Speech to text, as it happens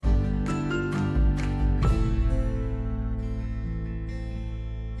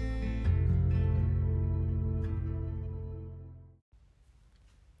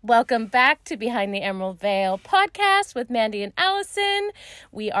Welcome back to Behind the Emerald Veil podcast with Mandy and Allison.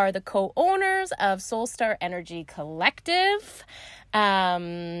 We are the co-owners of Soulstar Energy Collective.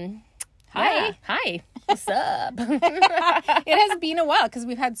 Hi. What's up? It has been a while because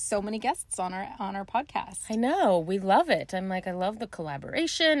we've had so many guests on our podcast. I know. We love it. I love the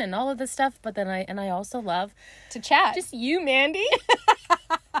collaboration and all of this stuff, but then I also love to chat. Just you, Mandy.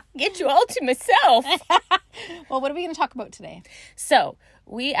 Get you all to myself. Well, what are we going to talk about today? So,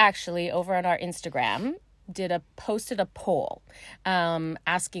 we actually, over on our Instagram, posted a poll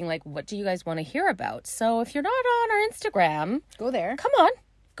asking, what do you guys want to hear about? So, if you're not on our Instagram, go there. Come on.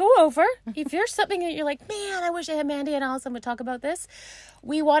 Go over. If there's something that you're like, man, I wish I had Mandy and Allison would talk about this,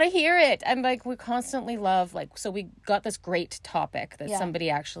 we want to hear it. And we constantly love, so we got this great topic that somebody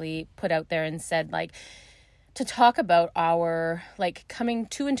actually put out there and said, to talk about our,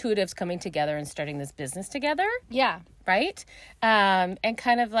 two intuitives coming together and starting this business together. Yeah. Right? And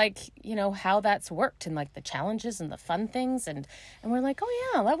kind of how that's worked and the challenges and the fun things. And we're like,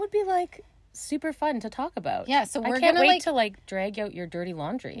 oh yeah, that would be super fun to talk about. Yeah, so we're I can't gonna wait to drag out your dirty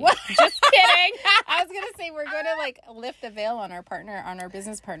laundry. What? Just kidding. I was gonna say we're gonna lift the veil on our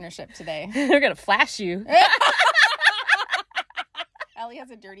business partnership today. They're gonna flash you. Ellie has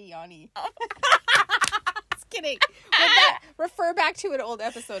a dirty yoni. Just kidding. Refer back to an old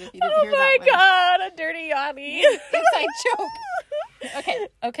episode if you didn't hear that one. Oh my god, a dirty yoni. Inside joke.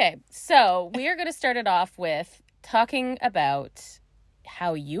 Okay. So we are gonna start it off with talking about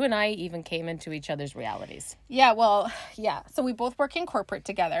how you and I even came into each other's realities. Yeah, so we both work in corporate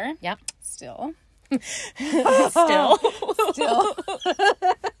together. Yeah. Still. Still.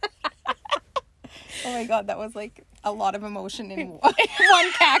 Oh my god, that was a lot of emotion in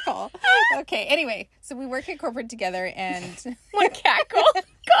one cackle. Okay, anyway, so we work in corporate together and... One cackle?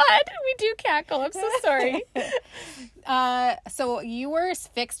 God, we do cackle. I'm so sorry. So you were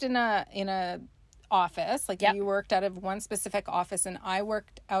fixed in a office, you worked out of one specific office and I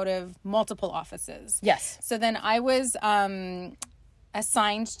worked out of multiple offices. Yes. So then I was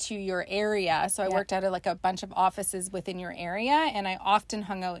assigned to your area, so I worked out of a bunch of offices within your area, and I often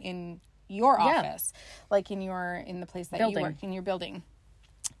hung out in your office, in the place that you work in your building.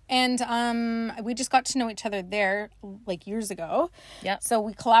 And we just got to know each other there years ago. Yeah. So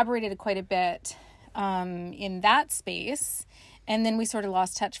we collaborated quite a bit in that space. And then we sort of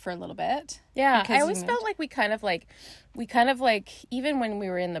lost touch for a little bit. Yeah, I always felt we kind of even when we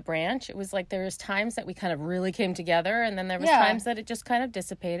were in the branch, it was there was times that we kind of really came together, and then there was times that it just kind of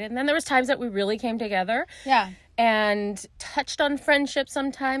dissipated, and then there was times that we really came together. Yeah. And touched on friendship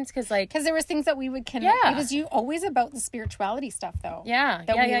sometimes because there was things that we would connect. Yeah. It was always about the spirituality stuff though. Yeah.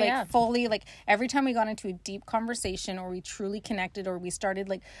 That we fully every time we got into a deep conversation or we truly connected or we started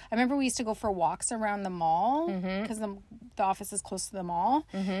I remember we used to go for walks around the mall because the office is close to the mall.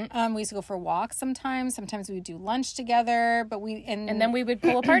 Mm-hmm. We used to go for walks sometimes. Sometimes we would do lunch together, but and then we would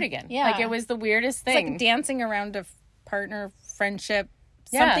pull apart again. Yeah. It was the weirdest thing. It's dancing around a partner friendship.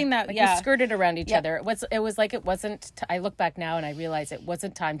 Yeah, something that we skirted around each other. It wasn't. I look back now and I realize it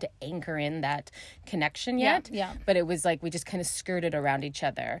wasn't time to anchor in that connection yet. Yeah. But it was we just kind of skirted around each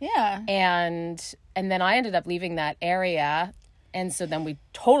other. Yeah. And then I ended up leaving that area, and so then we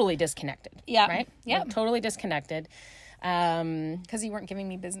totally disconnected. Yeah. Right. Yeah. Totally disconnected. Because you weren't giving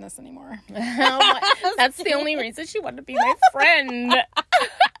me business anymore. That's the only reason she wanted to be my friend.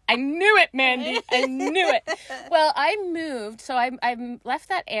 I knew it, Mandy. I knew it. Well, I moved, so I left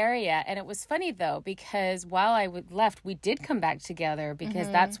that area, and it was funny though because while I left, we did come back together because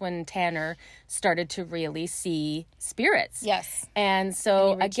that's when Tanner started to really see spirits. Yes. And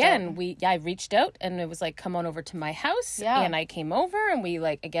so again, I reached out, and it was come on over to my house, and I came over, and we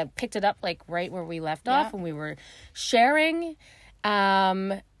again picked it up right where we left off, and we were sharing,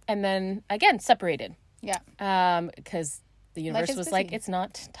 and then again separated. Yeah. Because the universe was it's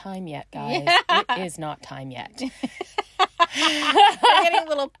not time yet, guys. Yeah. It is not time yet. We're getting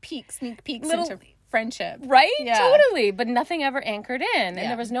little sneak peeks into friendship. Right? Yeah. Totally. But nothing ever anchored in. And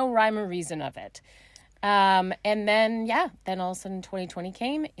there was no rhyme or reason of it. And then all of a sudden 2020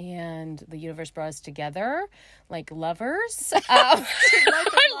 came and the universe brought us together like lovers. I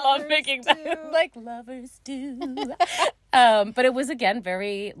love making that like lovers do. But it was again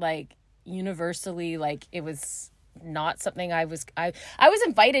very universally it was not something I was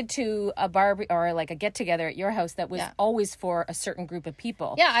invited to a bar or a get together at your house that was always for a certain group of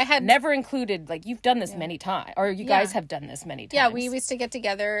people. Yeah, I had never included you've done this many times, or you guys have done this many times. Yeah, we used to get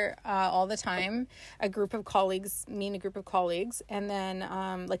together all the time, a group of colleagues, me and a group of colleagues, and then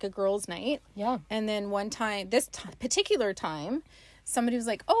a girls' night. Yeah, and then one time, particular time. somebody was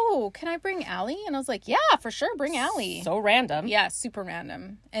like, oh, can I bring Allie? And I was like, yeah, for sure. Bring Allie. So random. Yeah, super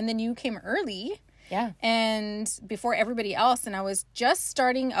random. And then you came early. Yeah. And before everybody else. And I was just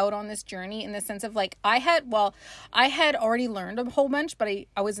starting out on this journey in the sense of like, I had already learned a whole bunch, but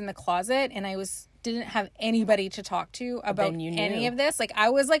I was in the closet and didn't have anybody to talk to about any of this. Like I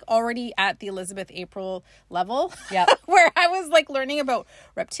was like already at the Elizabeth April level. Yeah. Where I was like learning about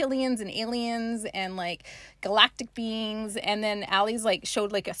reptilians and aliens and like galactic beings. And then Allie's like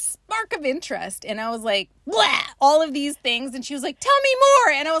showed like a spark of interest. And I was like, blah, all of these things. And she was like, tell me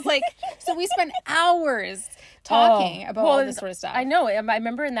more. And I was like, so we spent hours talking about all this sort of stuff. I know. I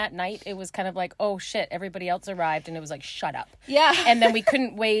remember in that night, it was kind of like, oh shit, everybody else arrived. And it was like, shut up. Yeah. And then we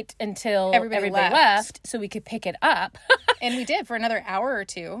couldn't wait until everybody left so we could pick it up. And we did for another hour or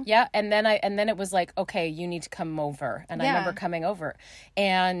two. Yeah. And then it was like, okay, you need to come over. And I remember coming over.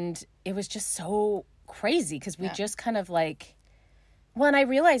 And it was just so crazy because we just kind of like, well, and I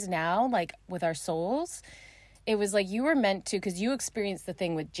realize now, like with our souls, it was like you were meant to, because you experienced the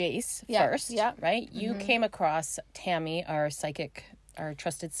thing with Jace first, right? Mm-hmm. You came across Tammy, our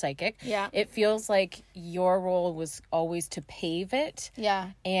trusted psychic. Yeah. It feels like your role was always to pave it.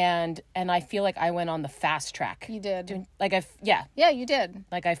 Yeah. And I feel like I went on the fast track. You did. Yeah, you did.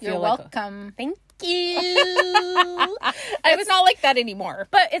 Like I feel You're welcome. Thank you. It's not like that anymore.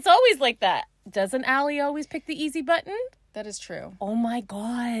 But it's always like that. Doesn't Allie always pick the easy button? That is true. Oh my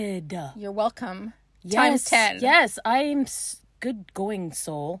God. You're welcome. Yes, times 10. Yes, I'm good going,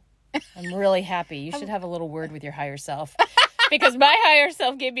 soul. I'm really happy. You should have a little word with your higher self. Because my higher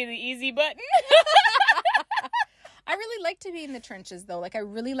self gave me the easy button. I really like to be in the trenches, though. Like, I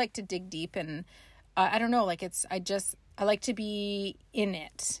really like to dig deep. And I don't know, like, I like to be in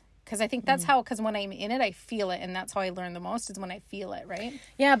it. Because I think that's because when I'm in it, I feel it. And that's how I learn the most is when I feel it, right?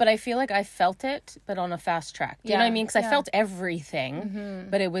 Yeah, but I feel like I felt it, but on a fast track. Do you know what I mean? Because I felt everything,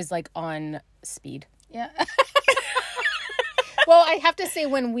 but it was like on speed. Yeah. Well, I have to say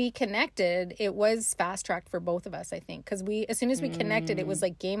when we connected, it was fast tracked for both of us, I think. Because as soon as we connected, it was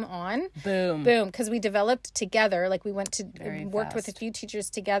like game on. Boom. Boom. Because we developed together. Like we worked with a few teachers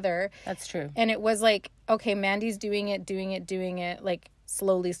together. That's true. And it was like, okay, Mandy's doing it, like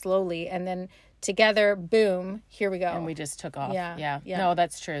slowly. And then together, boom, here we go. And we just took off. Yeah. No,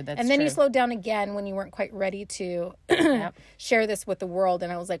 that's true. And then you slowed down again when you weren't quite ready to share this with the world.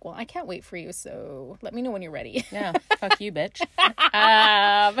 And I was like, well, I can't wait for you. So let me know when you're ready. Yeah. Fuck you, bitch. Well,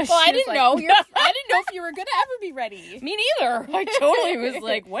 I didn't know. I didn't know if you were going to ever be ready. Me neither. I totally was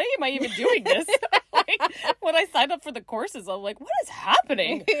like, why am I even doing this? Like, when I signed up for the courses, I'm like, what is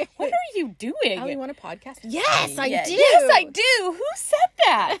happening? What are you doing? Oh, you want a podcast? Yes, I do. Yes, I do. Who said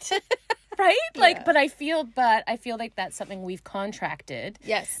that? Right? Like, but I feel like that's something we've contracted.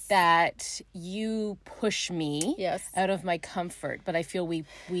 Yes. That you push me out of my comfort. But I feel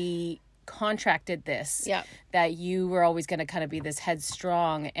we contracted this. Yeah. That you were always going to kind of be this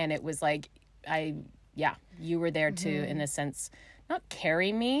headstrong. And it was like, you were there to, in a sense, not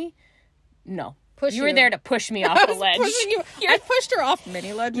carry me. No. You were there to push me off the ledge. I pushed her off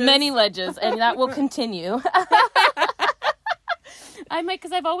many ledges. Many ledges. And that will continue. I might,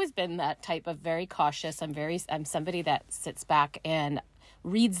 because I've always been that type of very cautious. I'm somebody that sits back and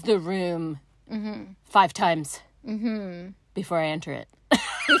reads the room 5 times before I enter it.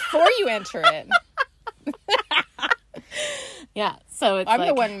 Before you enter it. Yeah, so it's I'm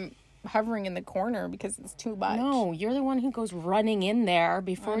the one hovering in the corner because it's too much. No, you're the one who goes running in there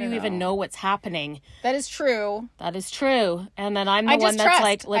before you even know what's happening. That is true. That is true. And then I'm the one that's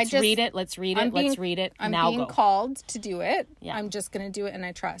like, let's read it. I'm now being go. called to do it. Yeah. I'm just going to do it and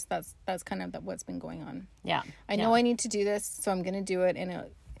I trust. That's kind of what's been going on. Yeah. I know I need to do this, so I'm going to do it, and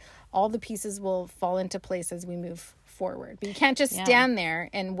all the pieces will fall into place as we move forward. But you can't just stand there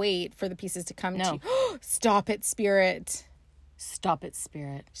and wait for the pieces to come to you. Stop it, Spirit. Stop it,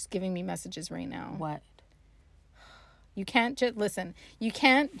 Spirit. Just giving me messages right now. What? You can't just listen. You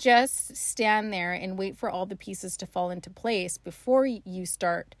can't just stand there and wait for all the pieces to fall into place before you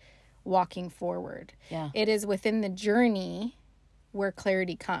start walking forward. Yeah. It is within the journey where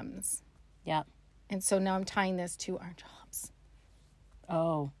clarity comes. Yeah. And so now I'm tying this to our jobs.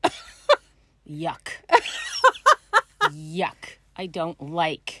 Oh. Yuck. Yuck. I don't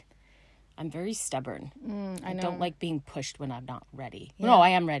like. I'm very stubborn. I don't like being pushed when I'm not ready. Yeah. No, I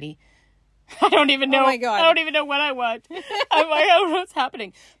am ready. I don't even know. Oh my God. I don't even know what I want. I don't know what's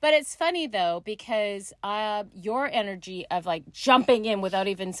happening. But it's funny though, because your energy of like jumping in without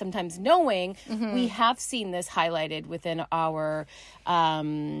even sometimes knowing, we have seen this highlighted within our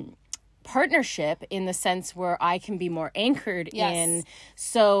partnership in the sense where I can be more anchored in.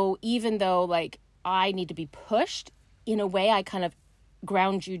 So even though like I need to be pushed, in a way I kind of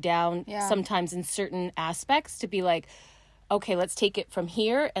ground you down sometimes in certain aspects to be like, okay, let's take it from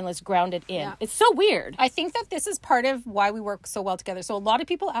here and let's ground it in. Yeah. It's so weird. I think that this is part of why we work so well together. So a lot of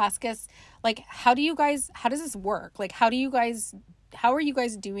people ask us, like, how does this work? Like, how are you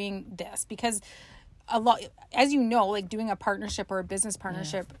guys doing this? Because a lot, as you know, like doing a partnership or a business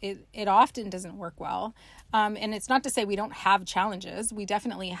partnership, it often doesn't work well. And it's not to say we don't have challenges. We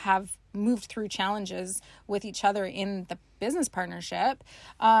definitely have moved through challenges with each other in the business partnership.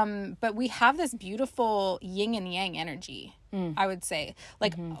 But we have this beautiful yin and yang energy, I would say.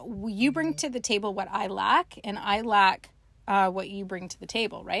 Like you bring to the table what I lack, and I lack what you bring to the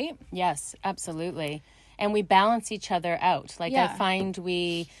table, right? Yes, absolutely. And we balance each other out. Like I find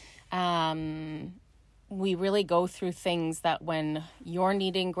we really go through things that when you're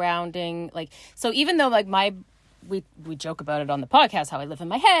needing grounding, like, so even though like we joke about it on the podcast, how I live in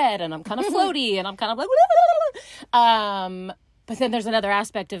my head and I'm kind of floaty and I'm kind of like, but then there's another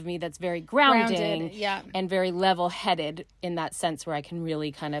aspect of me that's very grounded and very level-headed in that sense where I can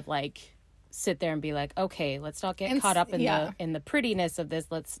really kind of like sit there and be like, okay, let's not get caught up in the prettiness of this.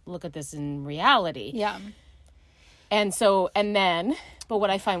 Let's look at this in reality. Yeah. But what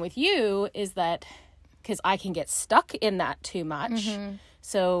I find with you is that because I can get stuck in that too much.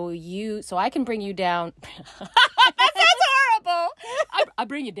 So I can bring you down. That sounds horrible. I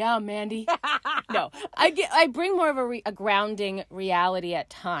bring you down, Mandy. No, I bring more of a grounding reality at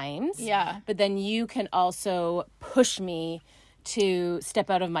times. Yeah. But then you can also push me to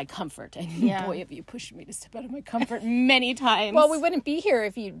step out of my comfort. And boy, have you pushed me to step out of my comfort many times. Well, we wouldn't be here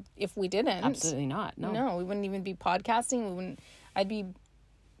if we didn't. Absolutely not. No, we wouldn't even be podcasting.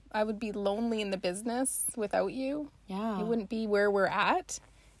 I would be lonely in the business without you. Yeah. It wouldn't be where we're at.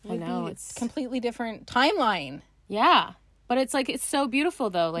 I know. It's completely different timeline. Yeah. But it's like, it's so beautiful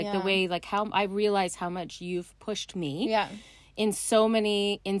though. Like the way, like how I realize how much you've pushed me. Yeah. In so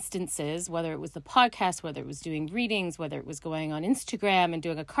many instances, whether it was the podcast, whether it was doing readings, whether it was going on Instagram and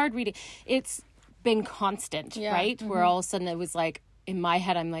doing a card reading, it's been constant, right? Where all of a sudden it was like, in my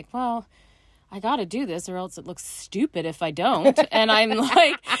head, I'm like, well, I got to do this or else it looks stupid if I don't. And I'm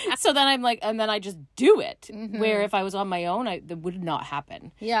like, so then I'm like, and then I just do it. Where if I was on my own, that would not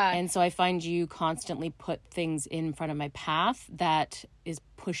happen. Yeah. And so I find you constantly put things in front of my path that is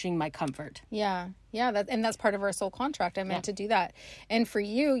pushing my comfort. Yeah. Yeah. That's part of our soul contract. I meant to do that. And for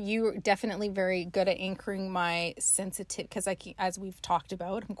you're definitely very good at anchoring my sensitive, because as we've talked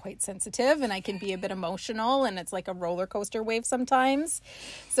about, I'm quite sensitive and I can be a bit emotional and it's like a roller coaster wave sometimes.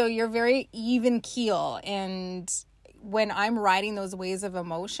 So you're very even keel, and when I'm riding those waves of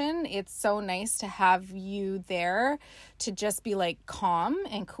emotion, it's so nice to have you there to just be like calm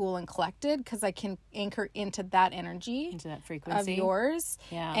and cool and collected, because I can anchor into that energy, into that frequency of yours.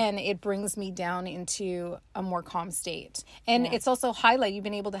 Yeah. And it brings me down into a more calm state. And it's also you've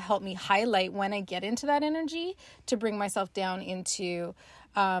been able to help me highlight when I get into that energy to bring myself down into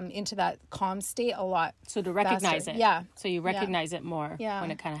that calm state a lot. So to recognize faster. it. Yeah. So you recognize it more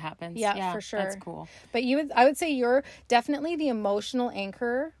when it kind of happens. Yeah, for sure. That's cool. But I would say you're definitely the emotional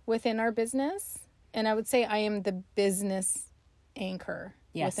anchor within our business. And I would say I am the business anchor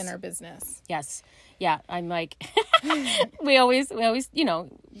within our business. Yes. Yeah. I'm like, we always, you know,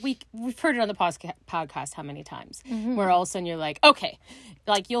 we've heard it on the podcast how many times where all of a sudden you're like, okay,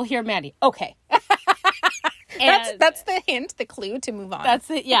 like you'll hear Mandy. Okay. That's the hint, the clue to move on. That's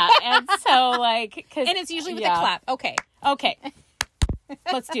it. Yeah. And so like, and it's usually with a clap. Okay.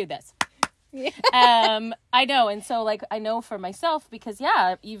 Let's do this. I know. And so like, I know for myself, because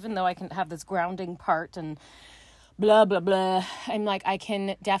even though I can have this grounding part and blah, blah, blah, I'm like, I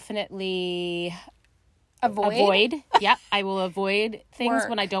can definitely avoid. Yeah. I will avoid things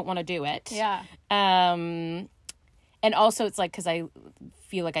when I don't want to do it. Yeah. And also it's like, cause I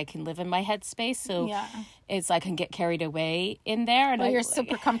feel like I can live in my headspace. So I can get carried away in there. And you're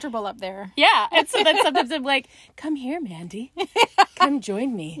super comfortable up there. Yeah. And so then sometimes I'm like, come here, Mandy. Come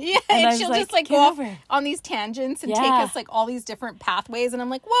join me. Yeah. And she'll just like go off on these tangents and take us like all these different pathways. And I'm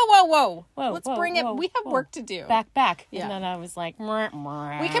like, whoa. Let's bring it. We have work to do. Back. Yeah. And then I was like,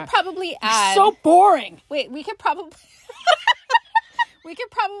 we could probably add. So boring. Wait, we could probably. We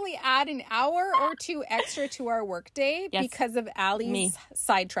could probably add an hour or two extra to our workday because of Allie's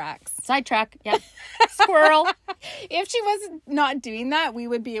sidetracks. Sidetrack, yeah. Squirrel. If she was not doing that, we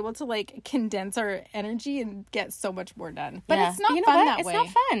would be able to like condense our energy and get so much more done. But it's not fun that way.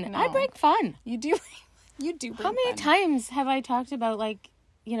 It's not fun. No. I bring fun. You do. You do bring How many times have I talked about like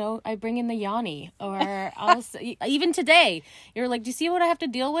I bring in the Yanni, or I'll even today, you're like, do you see what I have to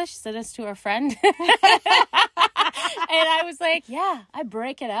deal with? She said this to her friend. And I was like, yeah, I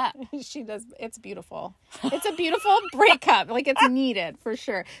break it up. She does. It's beautiful. It's a beautiful breakup. Like, it's needed for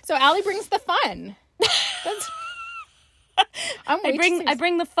sure. So Allie brings the fun. I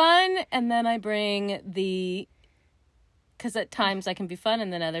bring the fun, and then I bring because at times I can be fun,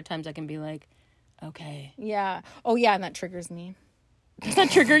 and then other times I can be like, okay. Yeah. Oh yeah, and that triggers me. Does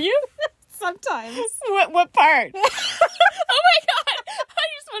that trigger you? Sometimes. What part? Oh my God, I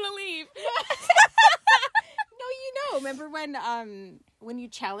just want to leave. No, remember when you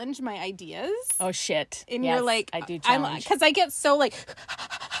challenge my ideas? Oh shit. And you're like, I do challenge. Because I get so like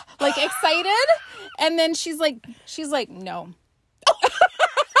excited, and then she's like, no.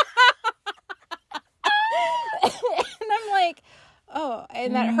 And I'm like, oh,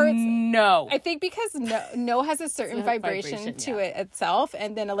 and that hurts. No. I think because no has a certain vibration to it itself,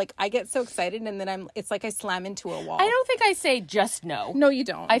 and then like I get so excited, and then it's like I slam into a wall. I don't think I say just no. No, you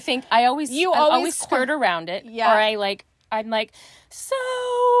don't. I think I always skirt around it. Yeah. Or I'm like, so,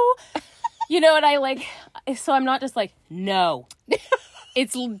 and so I'm not just like, no.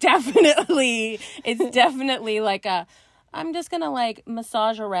 It's definitely like I'm just going to like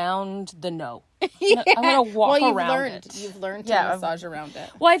massage around the no. Yeah. I'm going to walk around it. You've learned to massage around it.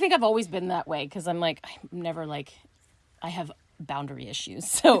 Well, I think I've always been that way because I'm never like, I have boundary issues.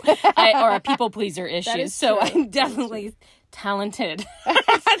 So, or a people pleaser issues. So true. I'm definitely talented.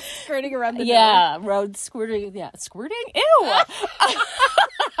 Skirting around the no. Road squirting. Yeah, squirting? Ew.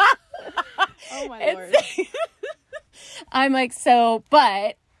 Oh my Lord. I'm like, so,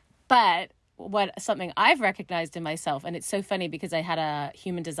 but something I've recognized in myself, and it's so funny because I had a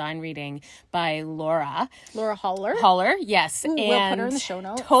human design reading by Laura Holler, yes. Ooh, we'll put her in the show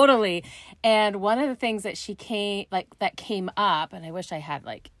notes. Totally. And one of the things that that came up, and I wish I had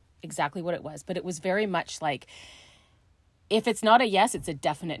like exactly what it was, but it was very much like, if it's not a yes, it's a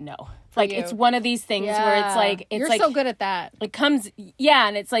definite no. Like, it's one of these things where it's like... You're so good at that. It comes... Yeah,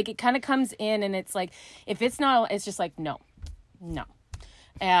 and it's like, it kind of comes in, and it's like, if it's not... It's just like, no.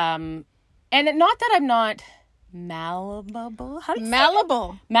 And not that I'm not malleable. How do you say it?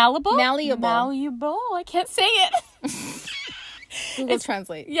 Malleable? Malleable. I can't say it. Google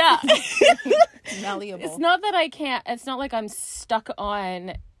Translate. Yeah. Malleable. It's not that I can't... It's not like I'm stuck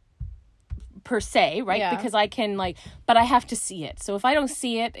on... per se, right? Yeah. Because I can but I have to see it. So if I don't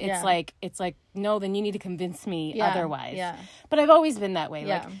see it, it's like, no, then you need to convince me otherwise. Yeah. But I've always been that way.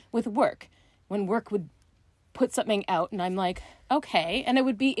 Like with work, when work would put something out and I'm like, okay. And it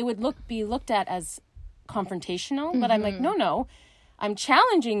would be looked at as confrontational, but I'm like, no, I'm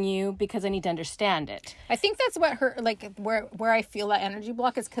challenging you because I need to understand it. I think that's what where I feel that energy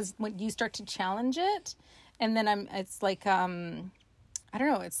block is because when you start to challenge it, and then it's like, I don't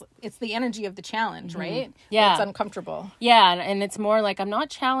know. It's the energy of the challenge, right? Yeah. It's uncomfortable. Yeah. And it's more like, I'm not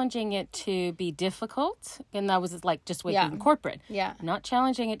challenging it to be difficult. And that was like just within corporate. Yeah. I'm not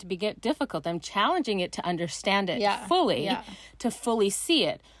challenging it to be difficult. I'm challenging it to understand it fully, to fully see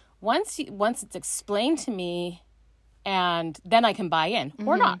it. Once it's explained to me, and then I can buy in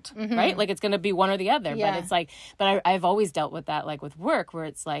or not, right? Like, it's going to be one or the other. Yeah. But it's like, I've always dealt with that, like with work, where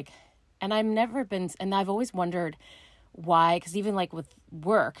it's like, and I've always wondered why, because even like with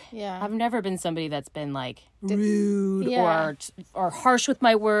work, I've never been somebody that's been like rude or harsh with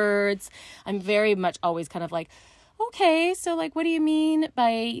my words. I'm very much always kind of like, okay, so like, what do you mean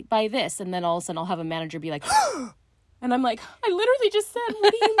by this? And then all of a sudden I'll have a manager be like, and I'm like, I literally just said,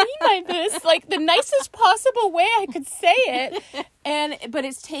 what do you mean by this? Like, the nicest possible way I could say it. But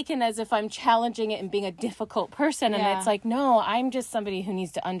it's taken as if I'm challenging it and being a difficult person. And it's like, no, I'm just somebody who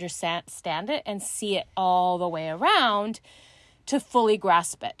needs to understand it and see it all the way around to fully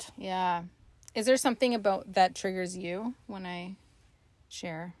grasp it. Yeah. Is there something about that triggers you when I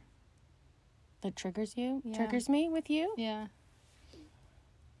share? That triggers you? Yeah. Triggers me with you? Yeah.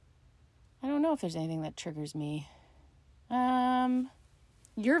 I don't know if there's anything that triggers me.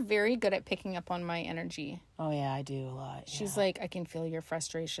 You're very good at picking up on my energy. Oh yeah, I do a lot. She's like, I can feel your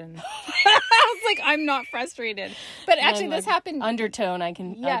frustration. I was like, I'm not frustrated. But actually this happened. Undertone, I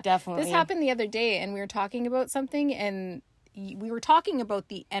definitely. This happened the other day, and we were talking about something, and we were talking about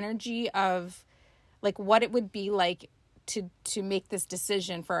the energy of like what it would be like to make this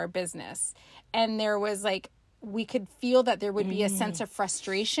decision for our business. And there was like, we could feel that there would be a sense of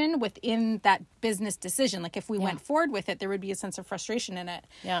frustration within that business decision. Like if we went forward with it, there would be a sense of frustration in it.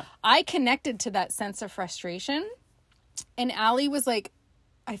 Yeah. I connected to that sense of frustration, and Allie was like,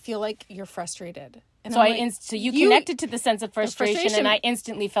 I feel like you're frustrated. And So so you connected to the sense of frustration, and I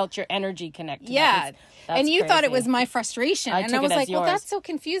instantly felt your energy connect to that. And you thought it was my frustration. And I was like, well, yours. that's so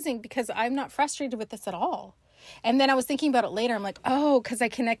confusing because I'm not frustrated with this at all. And then I was thinking about it later. I'm like, oh, because I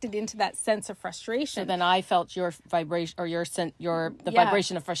connected into that sense of frustration. So then I felt your vibration, or the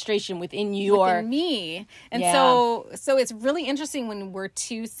vibration of frustration within me. And so it's really interesting when we're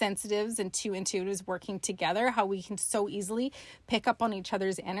two sensitives and two intuitives working together, how we can so easily pick up on each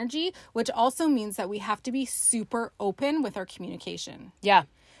other's energy, which also means that we have to be super open with our communication. Yeah,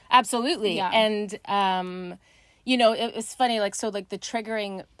 absolutely. Yeah. And, it's funny, like, so like the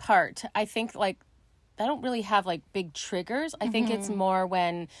triggering part, I think like, I don't really have like big triggers. I think it's more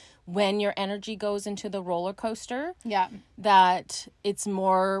when your energy goes into the roller coaster. Yeah. That it's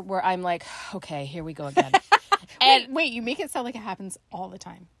more where I'm like, okay, here we go again. Wait, you make it sound like it happens all the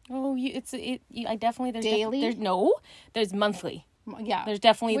time. Oh, I definitely, there's daily? There's monthly. Yeah. There's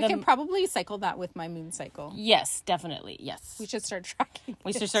definitely we can probably cycle that with my moon cycle. Yes, definitely. Yes. We should start tracking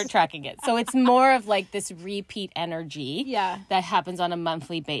We should start tracking it. So it's more of like this repeat energy that happens on a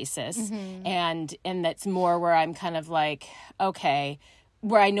monthly basis. And that's more where I'm kind of like, okay,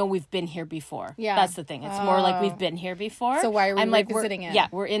 where I know we've been here before. Yeah. That's the thing. It's more like we've been here before. So why are we revisiting it? Yeah,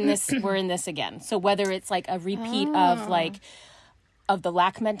 we're in this again. So whether it's like a repeat of the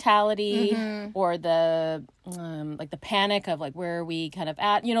lack mentality or the like the panic of like where are we kind of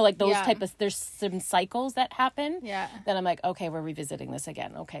at, like those type of, there's some cycles that happen. Yeah. Then I'm like, okay, we're revisiting this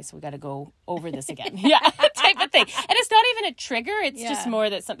again. Okay, so we got to go over this again. Type of thing. And it's not even a trigger. It's just more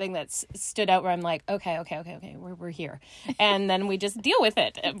that something that's stood out where I'm like, okay, we're here. And then we just deal with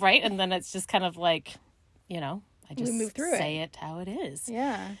it, right? And then it's just kind of like, I just move through say it how it is.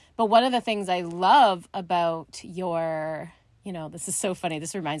 Yeah. But one of the things I love about your... this is so funny.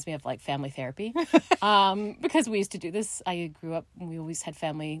 This reminds me of like family therapy because we used to do this. I grew up, we always had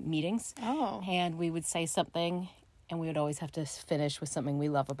family meetings. Oh. And we would say something and we would always have to finish with something we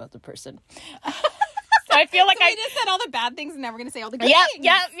love about the person. So I feel like I just said all the bad things and now we're going to say all the good things.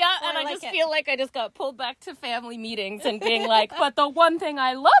 Yeah. And I just feel like I just got pulled back to family meetings and being like, but the one thing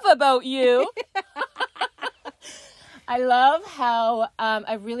I love about you. I love how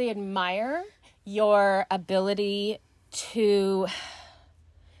I really admire your ability to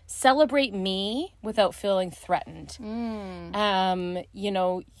celebrate me without feeling threatened. I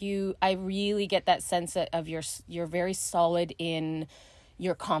really get that sense of you're very solid in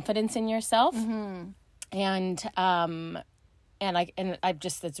your confidence in yourself. And I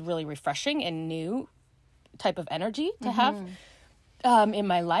just, it's really refreshing and new type of energy to have in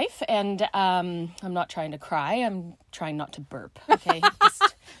my life. And I'm not trying to cry. I'm trying not to burp. Okay.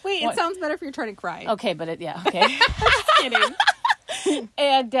 Wait, it sounds better if you're trying to cry. Okay, but okay. Just kidding.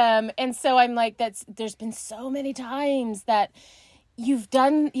 And so I'm like, there's been so many times that you've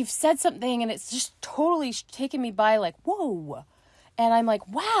said something and it's just totally taken me by like, whoa. And I'm like,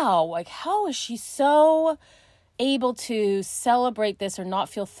 wow, like how is she so able to celebrate this or not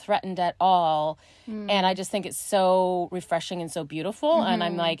feel threatened at all? And I just think it's so refreshing and so beautiful. And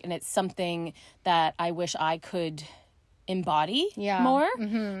I'm like, and it's something that I wish I could embody more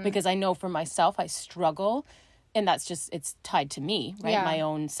because I know for myself I struggle, and that's just, it's tied to me, right? My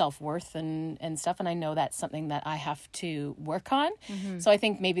own self-worth and stuff, and I know that's something that I have to work on. So I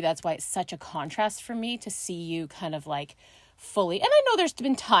think maybe that's why it's such a contrast for me to see you kind of like fully, and I know there's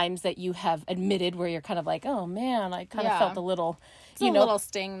been times that you have admitted where you're kind of like, oh man, I kind of felt a little, a little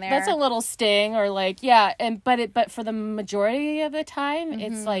sting there. That's a little sting, or like, but for the majority of the time,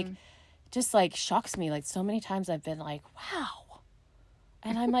 it's like, just like shocks me. Like so many times I've been like, wow.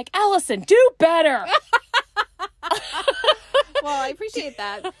 And I'm like, Allison, do better. Well, I appreciate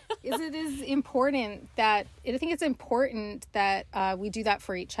that. It is important that, I think it's important that we do that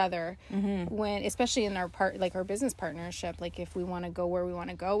for each other when, especially in our our business partnership, like if we want to go where we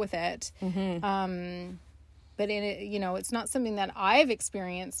want to go with it. But in it, it's not something that I've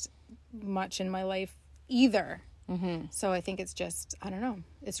experienced much in my life either. So I think it's just, I don't know,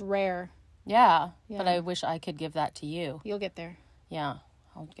 it's rare. Yeah, but I wish I could give that to you. You'll get there. Yeah,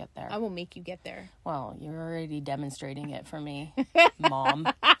 I'll get there. I will make you get there. Well, you're already demonstrating it for me,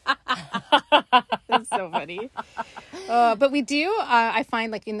 Mom. That's so funny. But we do, I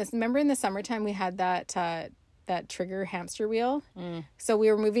find like remember in the summertime we had that trigger hamster wheel. So we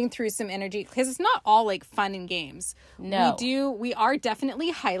were moving through some energy because it's not all like fun and games. No. We are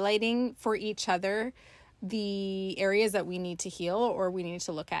definitely highlighting for each other the areas that we need to heal or we need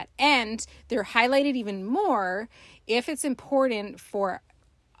to look at. And they're highlighted even more if it's important for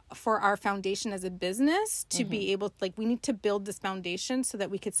our foundation as a business to be able, like, we need to build this foundation so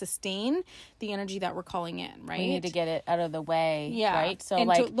that we could sustain the energy that we're calling in, right? We need to get it out of the way, right? So and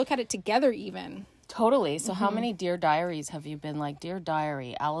like, to look at it together even. Totally. So how many Dear Diaries have you been like, Dear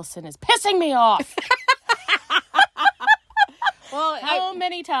Diary, Allison is pissing me off? Well, how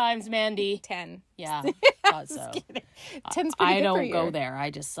many times, Mandy? 10. Yeah, thought so. 10's pretty I good don't for you. go there. I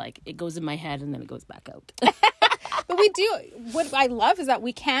just like, it goes in my head and then it goes back out. But we do. What I love is that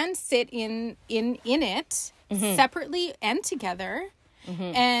we can sit in it separately and together,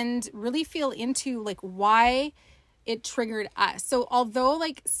 and really feel into like why it triggered us. So although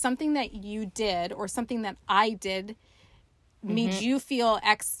like something that you did or something that I did made you feel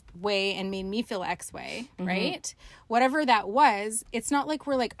X way and made me feel X way, right? Whatever that was, it's not like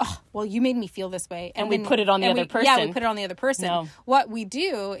we're like, oh, well, you made me feel this way. And we put it on the other person. Yeah, we put it on the other person. No. What we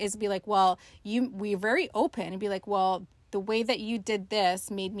do is be like, well, we're very open and be like, well, the way that you did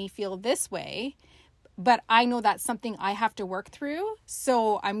this made me feel this way. But I know that's something I have to work through.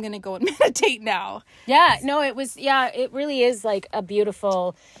 So I'm going to go and meditate now. Yeah, no, it really is like a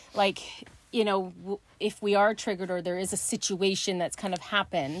beautiful, like, you know, if we are triggered or there is a situation that's kind of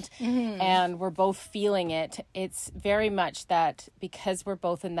happened and we're both feeling it, it's very much that because we're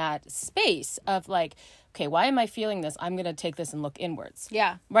both in that space of like, okay, why am I feeling this? I'm going to take this and look inwards.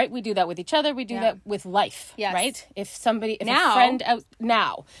 Yeah. Right? We do that with each other. We do that with life. Yes. Right? If a friend out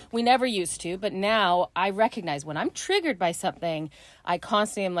now, we never used to, but now I recognize when I'm triggered by something, I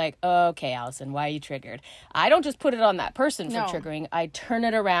constantly am like, oh, okay, Allison, why are you triggered? I don't just put it on that person for triggering. I turn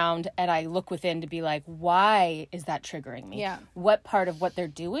it around and I look within to be like, why is that triggering me? Yeah. What part of what they're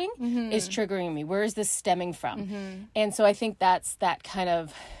doing is triggering me? Where is this stemming from? And so I think that's that kind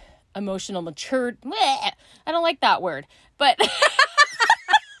of emotional maturity. I don't like that word, but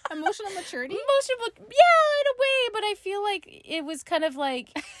Emotional maturity? in a way, but I feel like it was kind of like,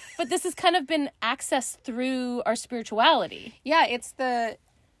 but this has kind of been accessed through our spirituality. Yeah,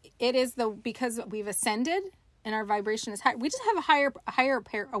 because we've ascended and our vibration is high. We just have a higher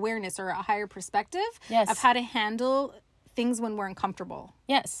awareness or a higher perspective of how to handle things when we're uncomfortable.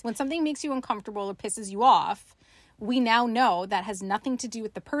 Yes. When something makes you uncomfortable or pisses you off, we now know that has nothing to do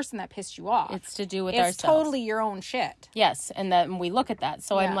with the person that pissed you off. It's to do with ourselves. It's totally your own shit. Yes, and then we look at that.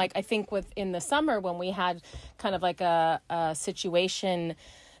 So I'm like, I think in the summer when we had kind of like a situation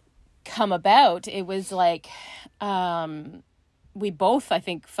come about, it was like we both, I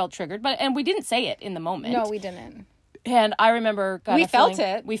think, felt triggered, and we didn't say it in the moment. No, we didn't. And I remember we felt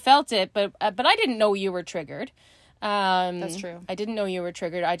it. We felt it, but I didn't know you were triggered. That's true. I didn't know you were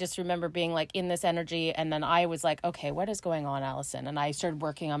triggered. I just remember being like in this energy, and then I was like, okay, what is going on, Allison? And I started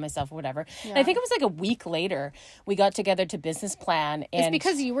working on myself or whatever. Yeah. And I think it was like a week later we got together to business plan. And it's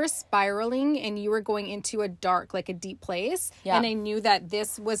because you were spiraling and you were going into a deep place. Yeah. And I knew that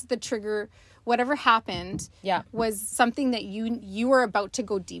this was the trigger. Whatever happened was something that you were about to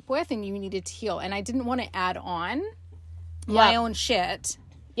go deep with and you needed to heal. And I didn't want to add on my own shit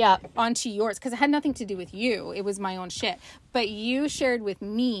onto yours because it had nothing to do with you. It was my own shit. But you shared with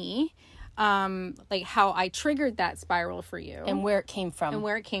me like how I triggered that spiral for you. And where it came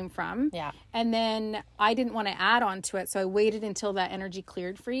from. Yeah. And then I didn't want to add on to it. So I waited until that energy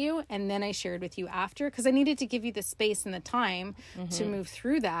cleared for you. And then I shared with you after because I needed to give you the space and the time to move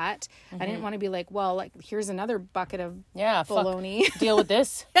through that. I didn't want to be like, well, like here's another bucket of baloney. Deal with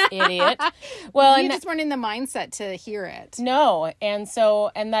this, idiot. Well, you just weren't in the mindset to hear it. No. And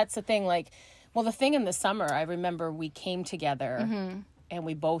that's the thing. Like, well, the thing in the summer, I remember we came together and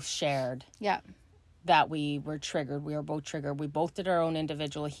we both shared that we were triggered. We were both triggered. We both did our own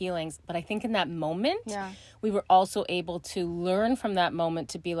individual healings. But I think in that moment, we were also able to learn from that moment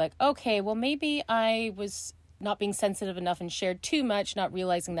to be like, okay, well, maybe I was not being sensitive enough and shared too much, not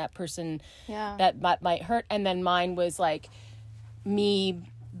realizing that person that might hurt. And then mine was like me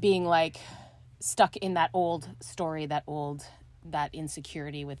being like stuck in that old story, that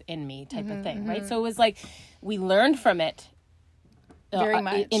insecurity within me type of thing, right? So it was like we learned from it very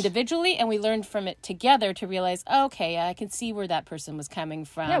much individually, and we learned from it together to realize, okay, I can see where that person was coming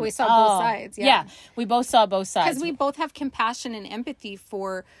from. Yeah, we saw both sides. Yeah, we both saw both sides because we both have compassion and empathy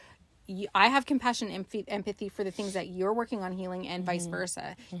for. I have compassion and empathy for the things that you're working on healing, and vice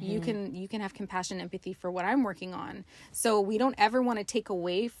versa. You can have compassion and empathy for what I'm working on. So we don't ever want to take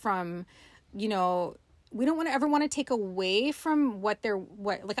away from, we don't ever want to take away from like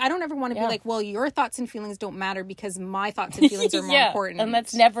I don't ever want to be like, well, your thoughts and feelings don't matter because my thoughts and feelings are more important. And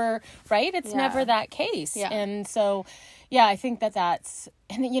that's never right. It's never that case. Yeah. And so, I think that's,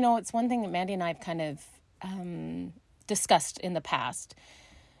 and it's one thing that Mandy and I have kind of discussed in the past,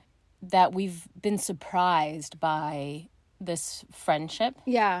 that we've been surprised by this friendship.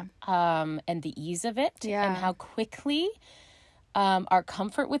 Yeah. And the ease of it. Yeah. And how quickly our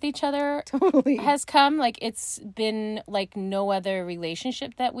comfort with each other has come. Like it's been like no other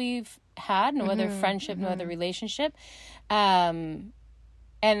relationship that we've had, no other friendship, no other relationship. And,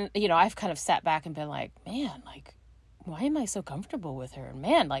 you know, I've kind of sat back and been like, man, like, why am I so comfortable with her? And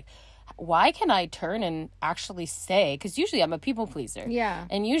man, like, why can I turn and actually say, because usually I'm a people pleaser. Yeah.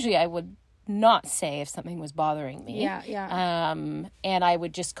 And usually I would not say if something was bothering me. Yeah. And I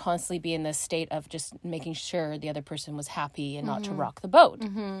would just constantly be in this state of just making sure the other person was happy and not to rock the boat.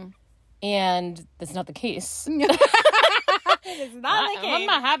 And that's not the case. It's not the case. I'm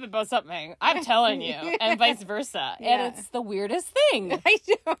not happy about something, I'm telling you, and vice versa. Yeah. And it's the weirdest thing. I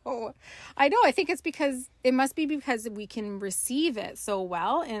know. I think it's because it must be because we can receive it so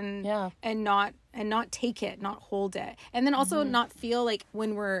well and not take it, not hold it, and then also not feel like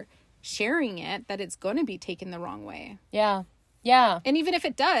when we're sharing it that it's going to be taken the wrong way. Yeah. And even if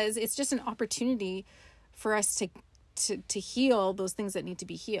it does, it's just an opportunity for us to heal those things that need to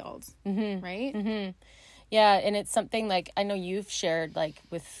be healed. Right. Yeah, and it's something like I know you've shared like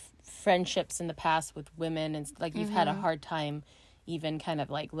with friendships in the past with women, and like you've had a hard time even kind of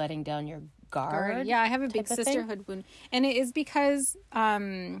like letting down your guard. Yeah, I have a big sisterhood wound, and it's because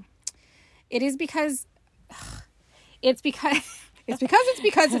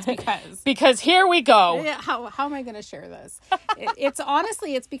because here we go. How am I going to share this?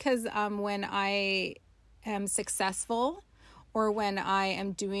 It's because when I am successful or when I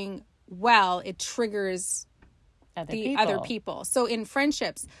am doing well, it triggers other people. So in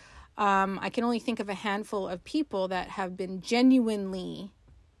friendships, I can only think of a handful of people that have been genuinely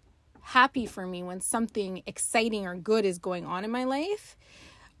happy for me when something exciting or good is going on in my life.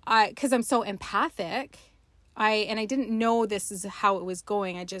 Because I'm so empathic, I didn't know this is how it was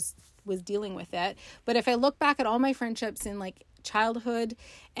going. I just was dealing with it. But if I look back at all my friendships in like childhood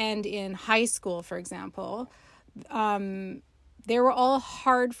and in high school, for example, they were all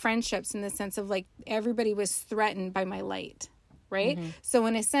hard friendships in the sense of like everybody was threatened by my light, right? So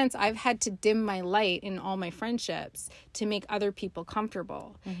in a sense, I've had to dim my light in all my friendships to make other people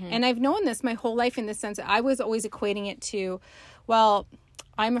comfortable. And I've known this my whole life in the sense that I was always equating it to, well,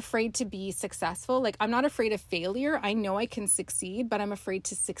 I'm afraid to be successful. Like, I'm not afraid of failure. I know I can succeed, but I'm afraid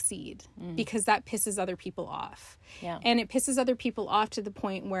to succeed because that pisses other people off. Yeah. And it pisses other people off to the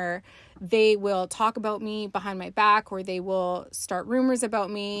point where they will talk about me behind my back, or they will start rumors about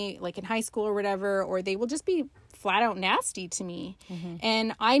me, like in high school or whatever, or they will just be flat out nasty to me.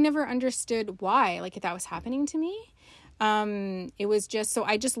 And I never understood why, like, that was happening to me. It was just, so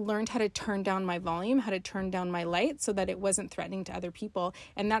I just learned how to turn down my volume, how to turn down my light so that it wasn't threatening to other people.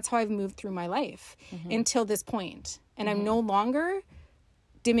 And that's how I've moved through my life until this point. And I'm no longer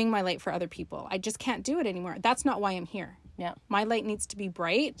dimming my light for other people. I just can't do it anymore. That's not why I'm here. Yeah. My light needs to be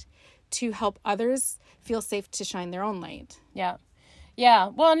bright to help others feel safe to shine their own light. Yeah. Yeah.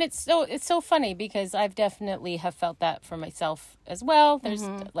 Well, and it's so funny because I've definitely have felt that for myself as well. There's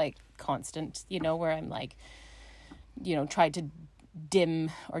like constant, you know, where I'm like, you know, tried to dim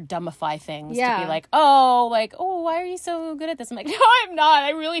or dumbify things to be like, oh, why are you so good at this? I'm like, no, I'm not. I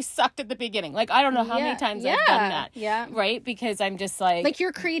really sucked at the beginning. Like, I don't know how many times I've done that. Yeah. Right? Because I'm just like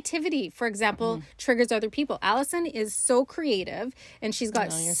your creativity, for example, triggers other people. Allison is so creative, and she's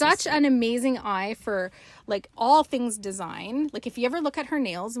got such an amazing eye for like all things design. Like, if you ever look at her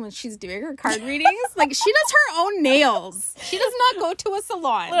nails when she's doing her card readings, like, she does her own nails. She does not go to a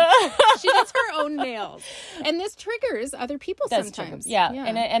salon. She does her own nails. And this triggers other people sometimes. Yeah.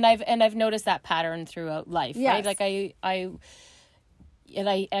 And I've noticed that pattern throughout life, right? Like I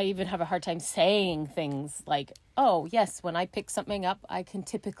even have a hard time saying things like, oh, yes, when I pick something up, I can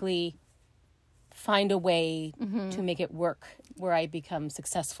typically find a way to make it work where I become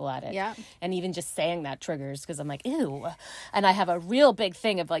successful at it. Yeah. And even just saying that triggers because I'm like, ew. And I have a real big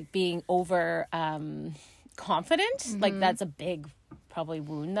thing of like being over confident. Like, that's a big probably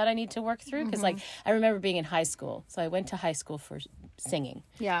wound that I need to work through. Because like, I remember being in high school. So I went to high school for singing.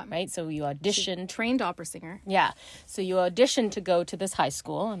 Yeah. Right? So you auditioned. Trained opera singer. Yeah. So you auditioned to go to this high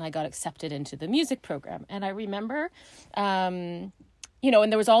school, and I got accepted into the music program. And I remember, you know,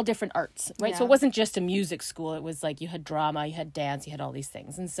 and there was all different arts, right? Yeah. So it wasn't just a music school. It was like you had drama, you had dance, you had all these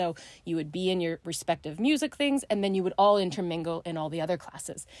things. And so you would be in your respective music things, and then you would all intermingle in all the other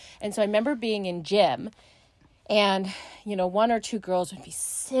classes. And so I remember being in gym, and, you know, one or two girls would be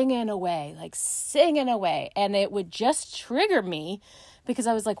singing away. And it would just trigger me because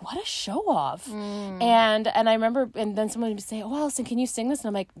I was like, what a show off. And I remember, and then someone would say, oh, Allison, can you sing this? And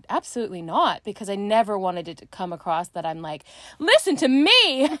I'm like, absolutely not, because I never wanted it to come across that I'm like, listen to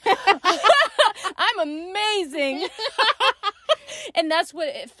me. I'm amazing. And that's what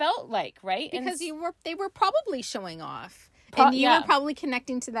it felt like, right? Because they were probably showing off. And you were probably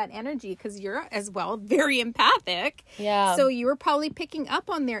connecting to that energy because you're as well very empathic. Yeah. So you were probably picking up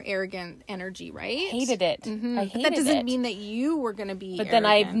on their arrogant energy, right? Hated it. Mm-hmm. I hated But that doesn't it. mean that you were going to be But then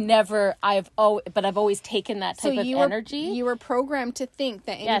arrogant. I've always taken that type of energy. You were programmed to think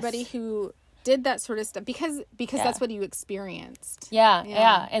that anybody who did that sort of stuff because that's what you experienced.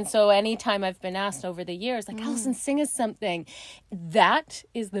 Yeah. And so anytime I've been asked over the years, like, Allison, sing us something, that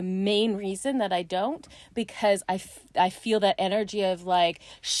is the main reason that I don't, because I feel that energy of like,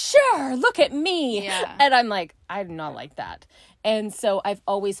 sure, look at me. Yeah. And I'm like, I'm not like that. And so I've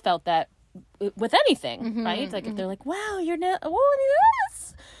always felt that with anything, right? Like if they're like, wow, your nail, oh,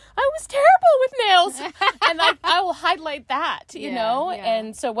 yes, I was terrible with nails. And I will highlight that, you know? Yeah.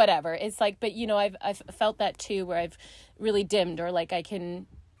 And so whatever. It's like, but you know, I've felt that too, where I've really dimmed, or like I can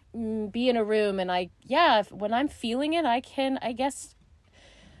be in a room and when I'm feeling it, I can, I guess,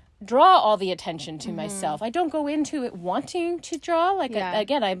 draw all the attention to myself. I don't go into it wanting to draw. Like,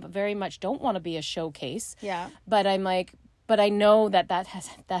 again, I very much don't want to be a showcase. Yeah. But I'm like, but I know that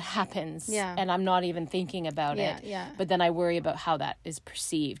happens, Yeah. and I'm not even thinking about it. Yeah. But then I worry about how that is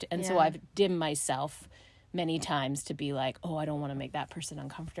perceived, and so Yeah. I've dimmed myself many times to be like, oh, I don't want to make that person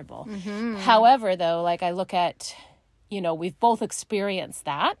uncomfortable. However, though, like I look at, you know, we've both experienced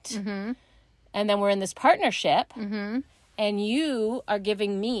that, and then we're in this partnership, and you are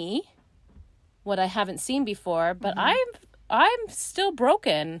giving me what I haven't seen before, but I'm still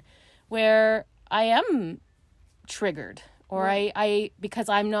broken, where I am triggered. Or I because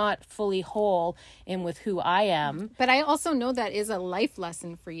I'm not fully whole in with who I am. But I also know that is a life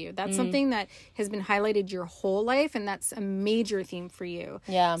lesson for you. That's something that has been highlighted your whole life, and that's a major theme for you.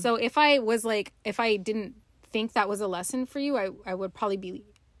 Yeah. So if I didn't think that was a lesson for you, I would probably be,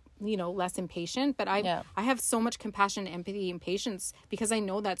 you know, less impatient. But I have so much compassion, empathy, and patience because I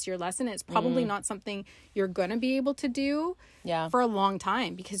know that's your lesson. It's probably not something you're going to be able to do for a long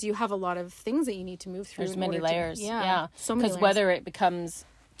time because you have a lot of things that you need to move through. There's many layers. So many because layers. whether it becomes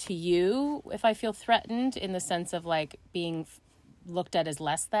to you, if I feel threatened in the sense of like being looked at as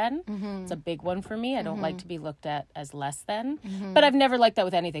less than, it's a big one for me. I don't like to be looked at as less than, but I've never liked that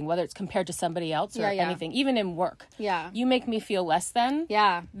with anything, whether it's compared to somebody else or anything, even in work. You make me feel less than,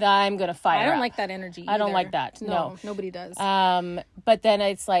 that I'm gonna fire I don't up. like that energy I don't either. like that. No, nobody does. but then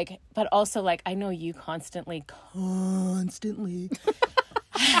it's like, but also like I know you constantly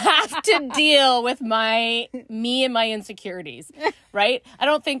have to deal with me and my insecurities, right? I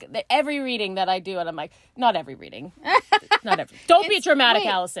don't think that every reading that I do, and I'm like, not every reading. Don't be dramatic,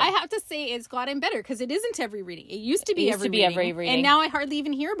 Allison. I have to say it's gotten better because it isn't every reading. It used to be every reading. And now I hardly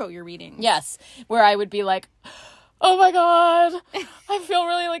even hear about your readings. Yes, where I would be like, oh my God, I feel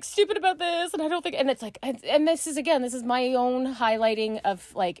really like stupid about this. And I don't think, and it's like, and this is my own highlighting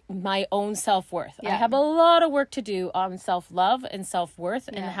of like my own self-worth. I have a lot of work to do on self-love and self-worth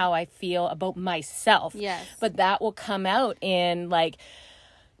and how I feel about myself. Yes. But that will come out in like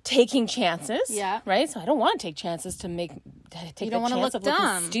taking chances. Right. So I don't want to take chances to take the chance of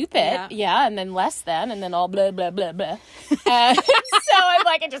looking stupid. And then less than, and then all blah, blah, blah, blah. And so I'm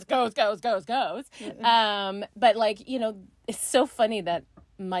like, it just goes. But like, you know, it's so funny that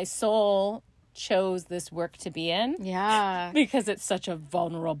my soul chose this work to be in. Because it's such a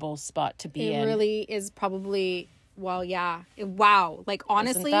vulnerable spot to be in. It really is probably, wow. Like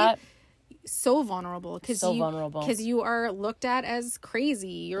honestly, so vulnerable because you are looked at as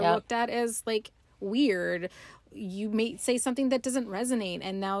crazy. You're looked at as like weird. You may say something that doesn't resonate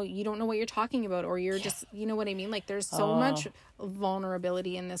and now you don't know what you're talking about, or you're just, you know what I mean? Like there's so much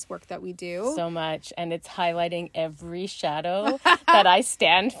vulnerability in this work that we do. So much. And it's highlighting every shadow that I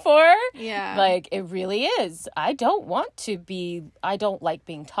stand for. Like it really is. I don't like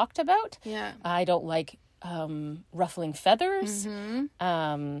being talked about. I don't like ruffling feathers.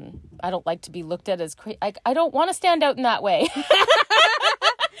 I don't like to be looked at as crazy. I don't want to stand out in that way.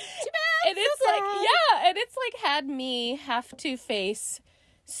 And it's like, and it's like had me have to face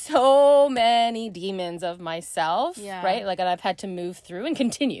so many demons of myself, right? Like, and I've had to move through and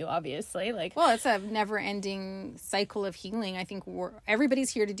continue, obviously. Like, well, it's a never-ending cycle of healing. I think everybody's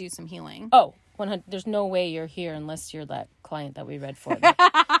here to do some healing. Oh, 100. There's no way you're here unless you're that client that we read for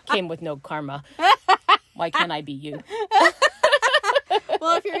that came with no karma. Why can't I be you?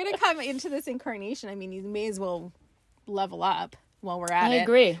 Well, if you're going to come into this incarnation, I mean, you may as well level up while we're at it. I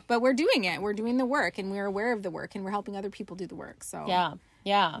agree. But we're doing it. We're doing the work, and we're aware of the work, and we're helping other people do the work. So yeah.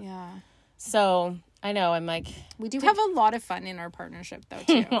 So I know I'm like, we do have a lot of fun in our partnership, though,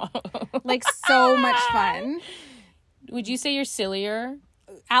 too. Like so much fun. Would you say you're sillier?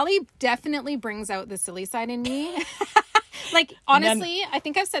 Allie definitely brings out the silly side in me. Like, honestly, I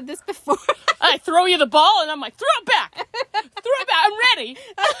think I've said this before. I throw you the ball and I'm like, throw it back. Throw it back. I'm ready.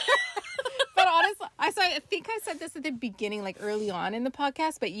 But honestly, I think I said this at the beginning, like early on in the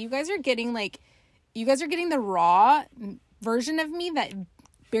podcast, but you guys are getting the raw version of me that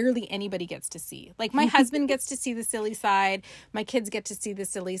barely anybody gets to see. Like, my husband gets to see the silly side. My kids get to see the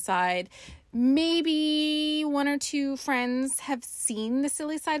silly side. Maybe one or two friends have seen the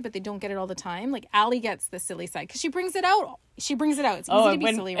silly side, but they don't get it all the time. Like, Allie gets the silly side because she brings it out. It's easy to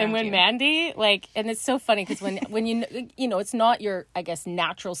be silly around and when you. Mandy, like, and it's so funny because when you know, it's not your, I guess,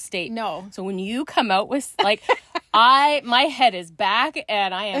 natural state. No. So when you come out with, like, my head is back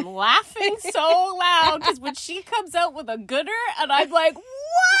and I am laughing so loud because when she comes out with a gooder and I'm like,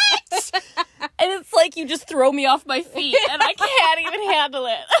 what? And it's like you just throw me off my feet and I can't even handle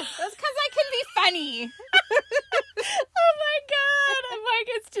it. That's because I can be funny. Oh my God. I'm like,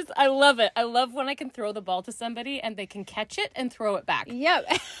 it's just, I love it. I love when I can throw the ball to somebody and they can catch it and throw it back. Yeah,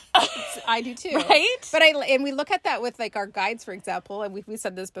 I do too. Right? But we look at that with, like, our guides, for example, and we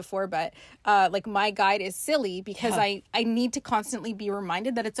said this before, but like, my guide is silly because I need to constantly be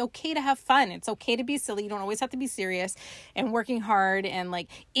reminded that it's okay to have fun. It's okay to be silly. You don't always have to be serious, and working hard and, like,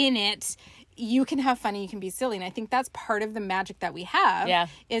 in it, you can have fun and you can be silly. And I think that's part of the magic that we have,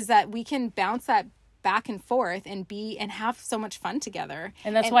 is that we can bounce that back and forth and have so much fun together.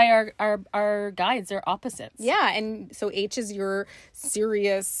 And that's why our guides are opposites. Yeah, and so H is your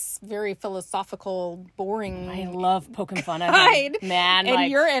serious, very philosophical, boring. I love poking fun at him. Man, and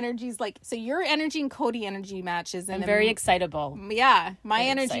like, your energy's like, so your energy and Cody energy matches. And I'm very excitable. Yeah, my very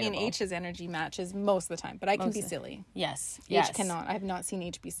energy excitable. and H's energy matches most of the time, but I can be silly. Yes. H cannot. I have not seen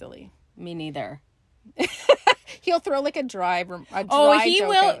H be silly. Me neither. He'll throw, like, a dry joke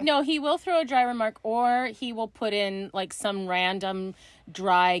he will throw a dry remark, or he will put in, like, some random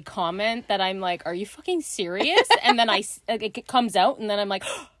dry comment that I'm like, are you fucking serious? And then it comes out and then I'm like,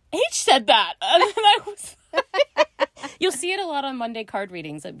 H said that. And then I was you'll see it a lot on Monday card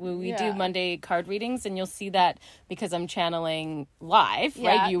readings. We do Monday card readings, and you'll see that because I'm channeling live,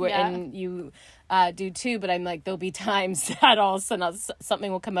 right? And you do too, but I'm like, there'll be times that all of a sudden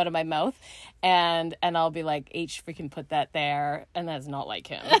something will come out of my mouth and I'll be like, H freaking put that there, and that's not like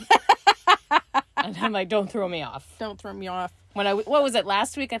him. And I'm like, don't throw me off. Don't throw me off. What was it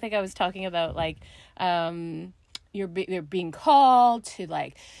last week? I think I was talking about, like, you're being called to,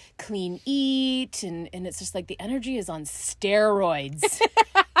 like, clean eat, and it's just like the energy is on steroids.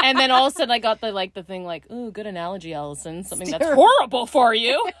 And then all of a sudden I got the thing like, ooh, good analogy, Allison. Something that's horrible for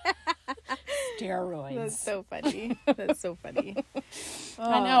you. Steroids. That's so funny. That's so funny.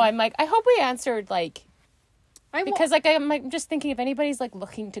 I know. I'm like, I hope we answered, like, because, like, I'm just thinking if anybody's, like,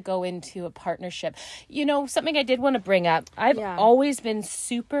 looking to go into a partnership, you know, something I did want to bring up. I've always been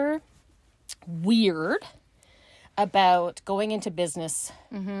super weird about going into business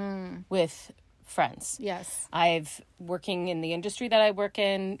with friends. Yes. I've working in the industry that I work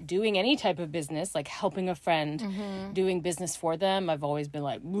in, doing any type of business, like helping a friend, doing business for them. I've always been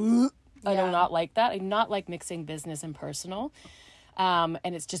like, I do not like that. I do not like mixing business and personal. And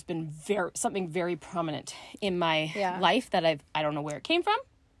it's just been something very prominent in my life that I don't know where it came from,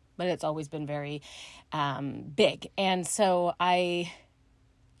 but it's always been very big. And so and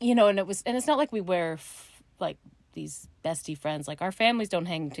it's not like we wear like these bestie friends. Like, our families don't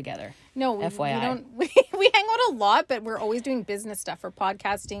hang together. No, FYI. we don't. We hang out a lot, but we're always doing business stuff or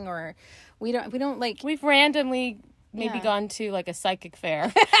podcasting, or we don't like. We've randomly maybe gone to, like, a psychic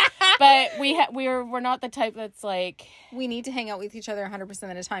fair, but we're not the type that's like, we need to hang out with each other 100%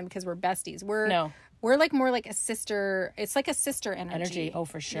 of the time because we're besties. We're like more like a sister. It's like a sister energy. Oh,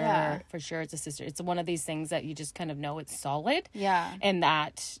 for sure. For sure. It's a sister. It's one of these things that you just kind of know it's solid. Yeah. And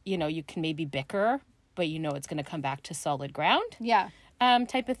that, you know, you can maybe bicker, but you know it's going to come back to solid ground. Yeah.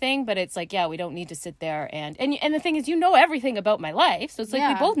 Type of thing. But it's like, we don't need to sit there and the thing is, you know everything about my life. So it's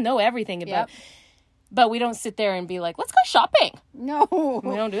like, we both know everything about, but we don't sit there and be like, let's go shopping. No.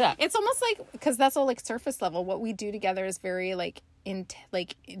 We don't do that. It's almost like, because that's all, like, surface level. What we do together is very, like,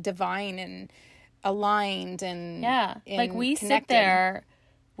 divine and aligned and like, we connected.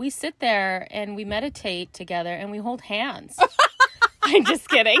 sit there and we meditate together and we hold hands. I'm just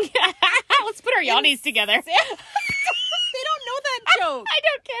kidding. Let's put our yawnies together. They don't know that joke. I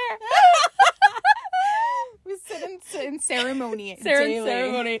don't care. We sit in ceremony.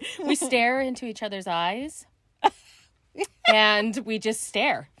 Ceremony. We stare into each other's eyes and we just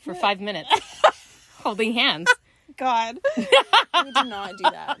stare for 5 minutes holding hands. God. We do not do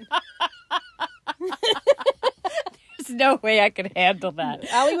that. There's no way I could handle that.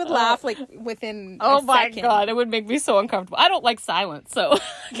 Allie would laugh, like, within a second. God, it would make me so uncomfortable. I don't like silence, so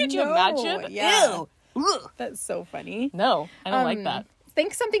could you imagine? Yeah. Ew. That's so funny. No, I don't like that. I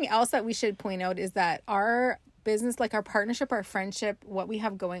think something else that we should point out is that our business, like our partnership, our friendship, what we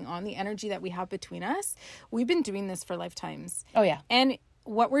have going on, the energy that we have between us, we've been doing this for lifetimes. Oh, yeah. And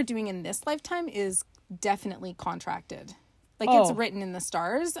what we're doing in this lifetime is definitely contracted. Like it's written in the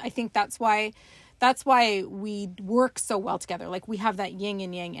stars. I think that's why we work so well together. Like we have that yin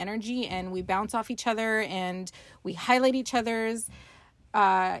and yang energy, and we bounce off each other, and we highlight each other's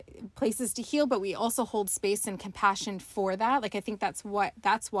places to heal, but we also hold space and compassion for that. Like I think that's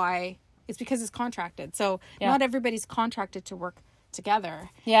why it's because it's contracted. So not everybody's contracted to work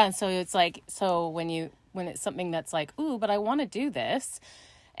together. Yeah, and so it's like, so when it's something that's like, ooh, but I want to do this,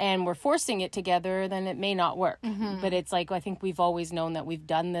 and we're forcing it together, then it may not work. But it's like, I think we've always known that we've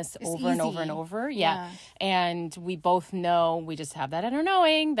done this over and over and over. Yeah. And we both know, we just have that inner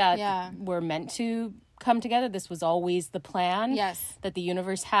knowing that we're meant to come together. This was always the plan that the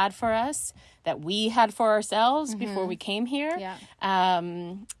universe had for us, that we had for ourselves before we came here.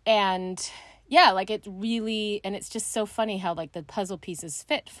 And yeah, like it really, and it's just so funny how like the puzzle pieces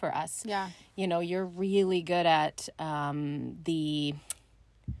fit for us. You know, you're really good at the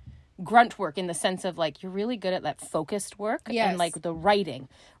grunt work, in the sense of like you're really good at that focused work and like the writing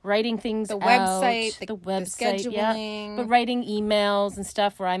things, the website, the website, scheduling, but writing emails and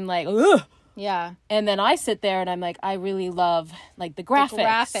stuff where I'm like, ugh. Yeah. And then I sit there and I'm like, I really love like the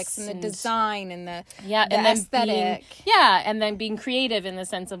graphics and the design and the and then aesthetic. And then being creative in the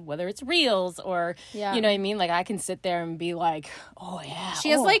sense of whether it's reels or, you know what I mean? Like I can sit there and be like, oh yeah.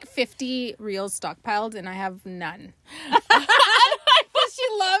 She has like 50 reels stockpiled and I have none. She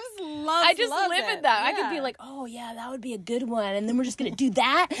loves I just live in that. I could be like, oh yeah, that would be a good one, and then we're just gonna do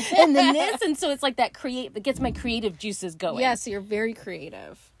that, and then this, and so it's like that that gets my creative juices going. Yeah, so you're very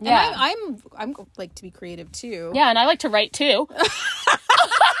creative. Yeah, and I'm like to be creative too. Yeah, and I like to write too.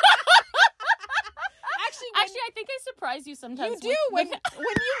 Actually, I think I surprise you sometimes. You do when you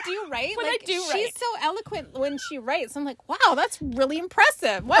do write. When like, I do write. She's so eloquent when she writes. I'm like, wow, that's really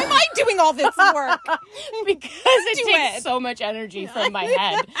impressive. Why am I doing all this work? Because it takes so much energy from my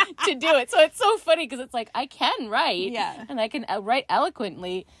head to do it. So it's so funny because it's like I can write, and I can write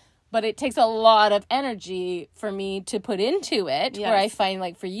eloquently, but it takes a lot of energy for me to put into it. Where I find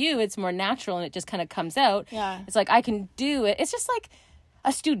like for you, it's more natural and it just kind of comes out. Yeah, it's like I can do it. It's just like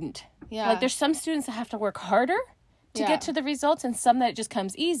a student. Yeah. Like there's some students that have to work harder to get to the results, and some that it just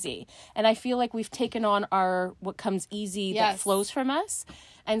comes easy. And I feel like we've taken on what comes easy that flows from us.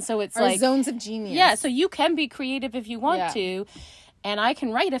 And so it's our like zones of genius. Yeah, so you can be creative if you want to, and I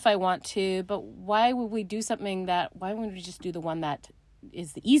can write if I want to, but why would we do something why wouldn't we just do the one that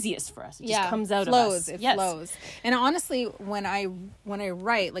is the easiest for us? It just comes out of us. It flows. And honestly, when I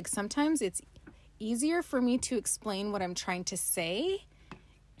write, like sometimes it's easier for me to explain what I'm trying to say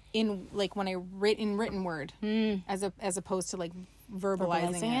in like when I write in written word as opposed to like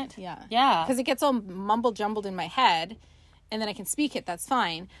verbalizing it. Yeah. Because it gets all mumble jumbled in my head, and then I can speak it. That's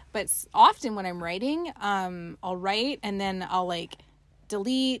fine. But often when I'm writing, I'll write and then I'll like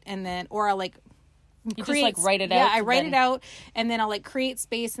delete or I'll like you just like write it out. Yeah, I write it out and then I'll like create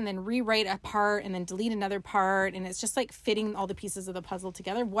space and then rewrite a part and then delete another part, and it's just like fitting all the pieces of the puzzle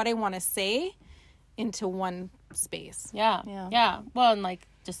together, what I want to say into one space. Yeah. Well, and like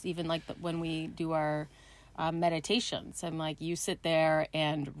just even like when we do our meditations, I'm like, you sit there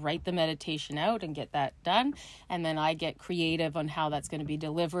and write the meditation out and get that done, and then I get creative on how that's going to be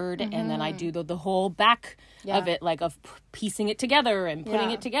delivered, and then I do the whole back of it, like of piecing it together and putting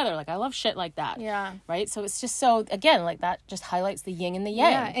it together. Like I love shit like that. Right. So it's just so, again, like that just highlights the yin and the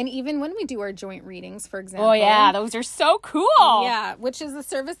yang. Yeah. And even when we do our joint readings, for example. Oh yeah, those are so cool. Yeah, which is a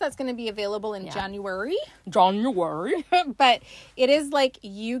service that's going to be available in January. But it is like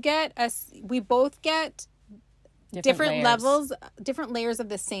we both get different levels, different layers of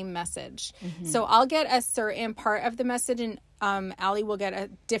the same message. So I'll get a certain part of the message, and Allie will get a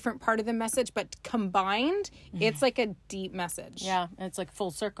different part of the message, but combined, it's like a deep message. Yeah, it's like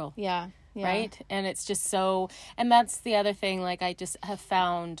full circle. Yeah. Right? And it's just so, and that's the other thing, like I just have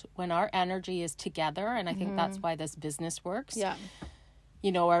found when our energy is together, and I think that's why this business works. Yeah.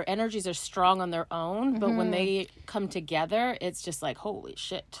 You know, our energies are strong on their own, but when they come together, it's just like, holy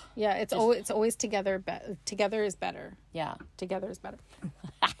shit. Yeah, it's always together. Together is better. Yeah. Together is better.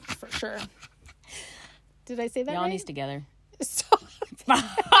 For sure. Did I say that Yanni's right? together. So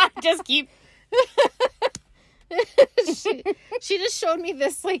just keep. she just showed me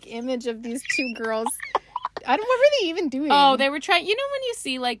this like image of these two girls. What were they even doing? Oh, they were trying, you know, when you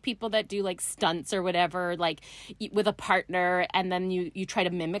see like people that do like stunts or whatever, like with a partner, and then you try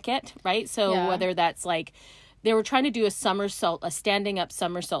to mimic it, right? So whether that's like they were trying to do a somersault, a standing up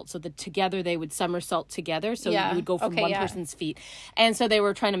somersault, so that together they would somersault together. So you would go from one person's feet. And so they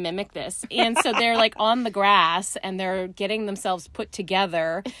were trying to mimic this. And so they're like on the grass and they're getting themselves put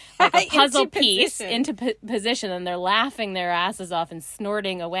together like a puzzle piece into position. And they're laughing their asses off and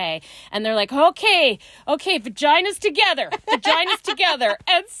snorting away. And they're like, okay, vaginas together.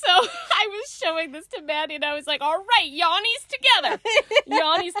 And so I was showing this to Maddie and I was like, all right, yawnies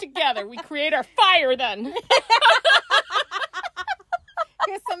together. We create our fire then.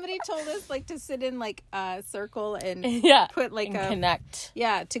 Because somebody told us like to sit in like a circle and put like and connect.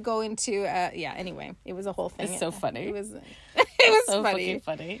 Yeah, to go into anyway, it was a whole thing. It's so funny. It was so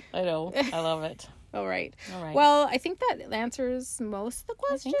funny. I know. I love it. All right. Well, I think that answers most of the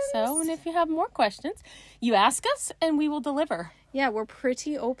questions. I think so. And if you have more questions, you ask us and we will deliver. Yeah, we're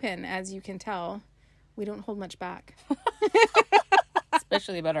pretty open, as you can tell. We don't hold much back.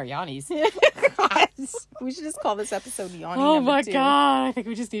 Especially about our yawnies. We should just call this episode Yawny Oh number my 2. God. I think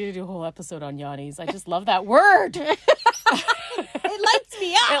we just need to do a whole episode on yawnies. I just love that word. It lights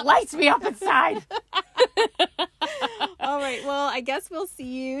me up. It lights me up inside. All right. Well, I guess we'll see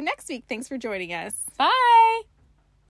you next week. Thanks for joining us. Bye.